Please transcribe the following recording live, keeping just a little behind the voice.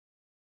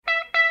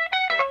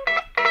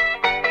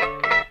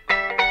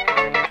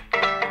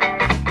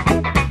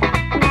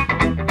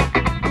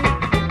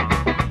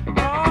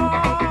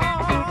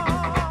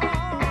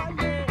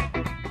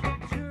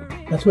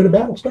that's where the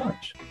battle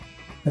starts.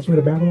 That's where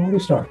the battle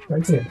always starts,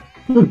 right there.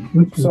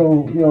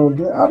 So,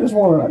 I just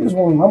want to, I'm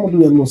going to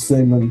do that little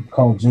segment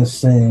called Just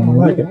Saying.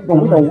 We're going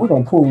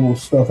to pull a little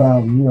stuff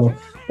out, and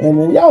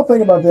then y'all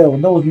think about that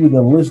with those of you that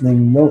are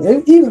listening,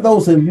 even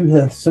those of you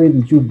have said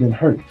that you've been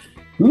hurt,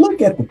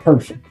 look at the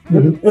person.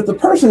 If the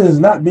person is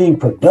not being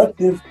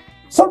productive,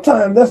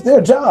 sometimes that's their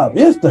job,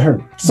 is to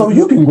hurt, so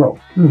you can grow.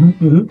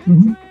 Yeah.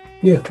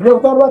 You ever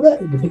thought about that?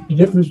 The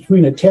difference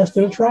between a test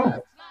and a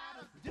trial.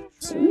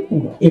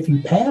 If you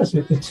pass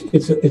it,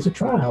 it's a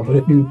trial, but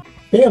if you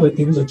fail it,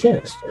 it's a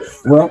test.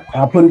 Well,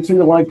 I'll put it to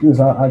you like this.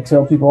 I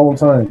tell people all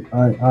the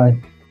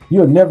time,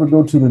 you'll never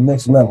go to the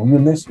next level. You'll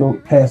never go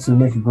past the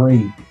next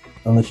grade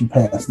unless you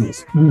pass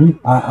this.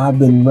 I've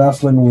been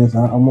wrestling with,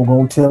 I'm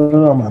going to tell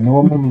them, I know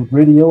I'm on the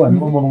radio, I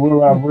know I'm on the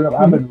World Wide Web.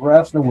 I've been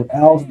wrestling with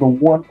Algebra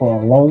 1 for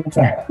a long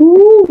time.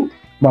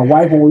 My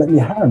wife won't let me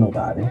hire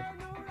nobody.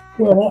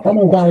 Well, I'm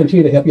going to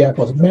volunteer to help you out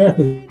because math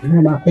is one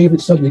of my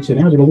favorite subjects. In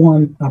Algebra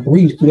 1, I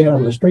breezed through that. I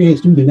was a straight A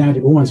student in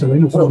Algebra 1, so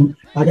ain't no problem.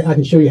 I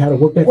can show you how to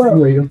work that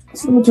generator.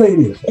 Let me tell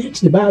you this. X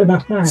divided by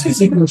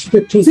 5 equals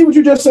 15. See what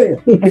you just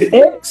said?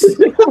 X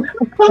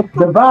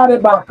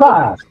divided by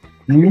 5.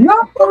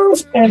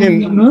 Numbers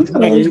and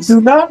letters do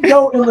not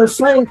go in the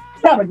same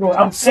category.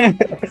 I'm saying,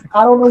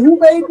 I don't know who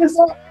made this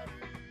up.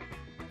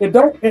 It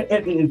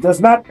does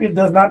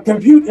not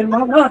compute in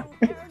my mind.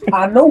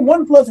 I know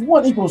 1 +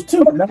 1 =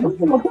 2. Now I'm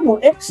gonna put no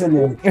X in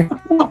there.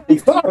 I'm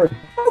sorry.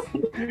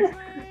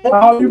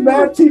 All you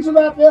math teachers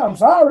out there, I'm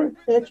sorry.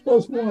 X +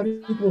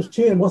 1 =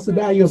 10. What's the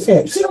value of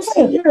X? See what I'm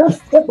saying? Yeah.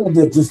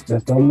 Just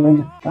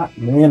don't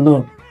man,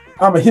 look.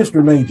 I'm a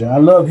history major. I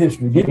love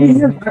history. Get me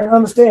here. I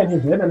understand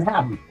history. That didn't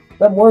happen.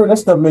 That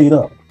stuff made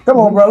up. Come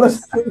on, bro.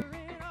 Let's